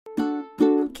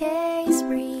case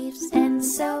briefs, and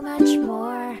so much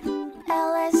more.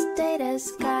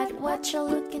 LSData's got what you're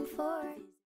looking for.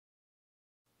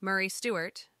 Murray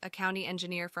Stewart, a county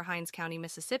engineer for Hinds County,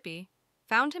 Mississippi,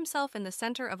 found himself in the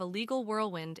center of a legal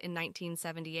whirlwind in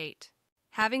 1978.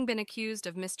 Having been accused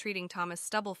of mistreating Thomas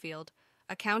Stubblefield,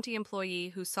 a county employee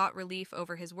who sought relief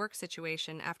over his work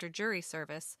situation after jury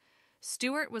service,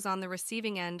 Stewart was on the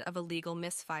receiving end of a legal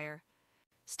misfire.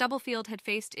 Stubblefield had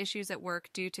faced issues at work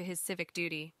due to his civic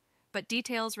duty, but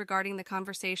details regarding the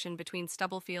conversation between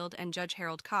Stubblefield and Judge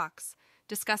Harold Cox,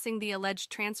 discussing the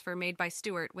alleged transfer made by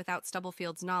Stewart without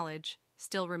Stubblefield's knowledge,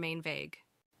 still remain vague.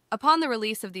 Upon the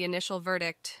release of the initial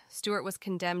verdict, Stewart was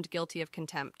condemned guilty of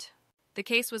contempt. The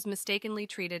case was mistakenly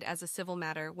treated as a civil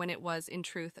matter when it was, in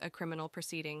truth, a criminal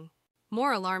proceeding.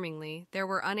 More alarmingly, there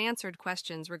were unanswered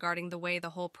questions regarding the way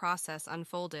the whole process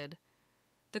unfolded.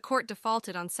 The court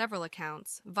defaulted on several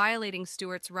accounts, violating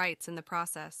Stewart's rights in the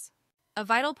process. A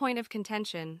vital point of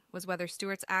contention was whether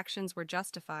Stewart's actions were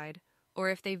justified, or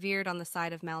if they veered on the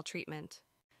side of maltreatment.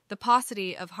 The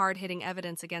paucity of hard-hitting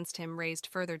evidence against him raised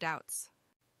further doubts.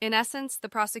 In essence, the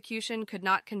prosecution could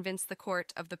not convince the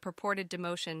court of the purported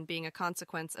demotion being a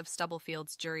consequence of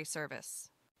Stubblefield's jury service.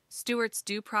 Stewart's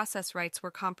due process rights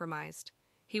were compromised.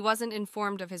 He wasn't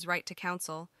informed of his right to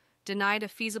counsel, denied a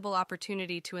feasible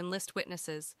opportunity to enlist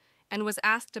witnesses, and was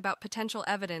asked about potential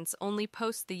evidence only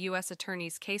post the U.S.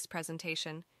 Attorney's case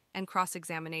presentation and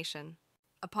cross-examination.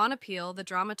 Upon appeal, the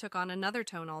drama took on another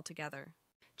tone altogether.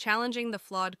 Challenging the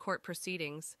flawed court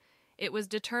proceedings, it was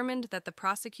determined that the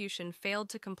prosecution failed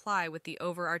to comply with the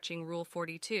overarching Rule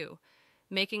 42,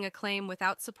 making a claim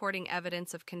without supporting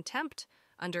evidence of contempt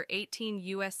under 18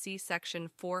 U.S.C. Section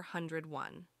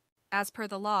 401. As per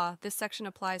the law, this section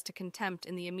applies to contempt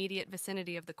in the immediate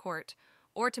vicinity of the court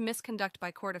or to misconduct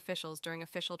by court officials during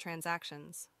official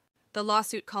transactions. The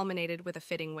lawsuit culminated with a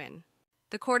fitting win.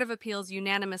 The Court of Appeals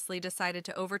unanimously decided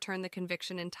to overturn the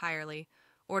conviction entirely,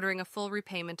 ordering a full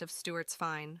repayment of Stewart's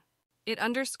fine. It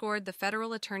underscored the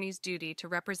federal attorney's duty to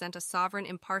represent a sovereign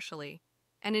impartially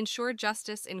and ensure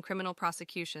justice in criminal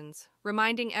prosecutions,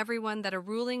 reminding everyone that a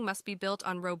ruling must be built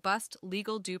on robust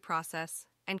legal due process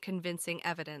and convincing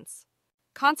evidence.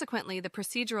 Consequently, the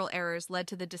procedural errors led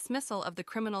to the dismissal of the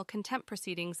criminal contempt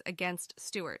proceedings against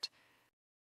Stewart.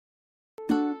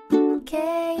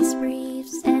 Case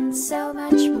briefs, and so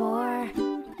much more.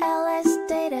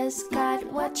 LSData's got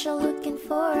what you're looking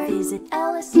for. Visit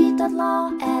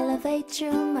lsd.law, elevate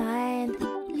your mind.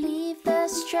 Leave the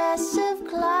stress of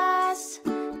class.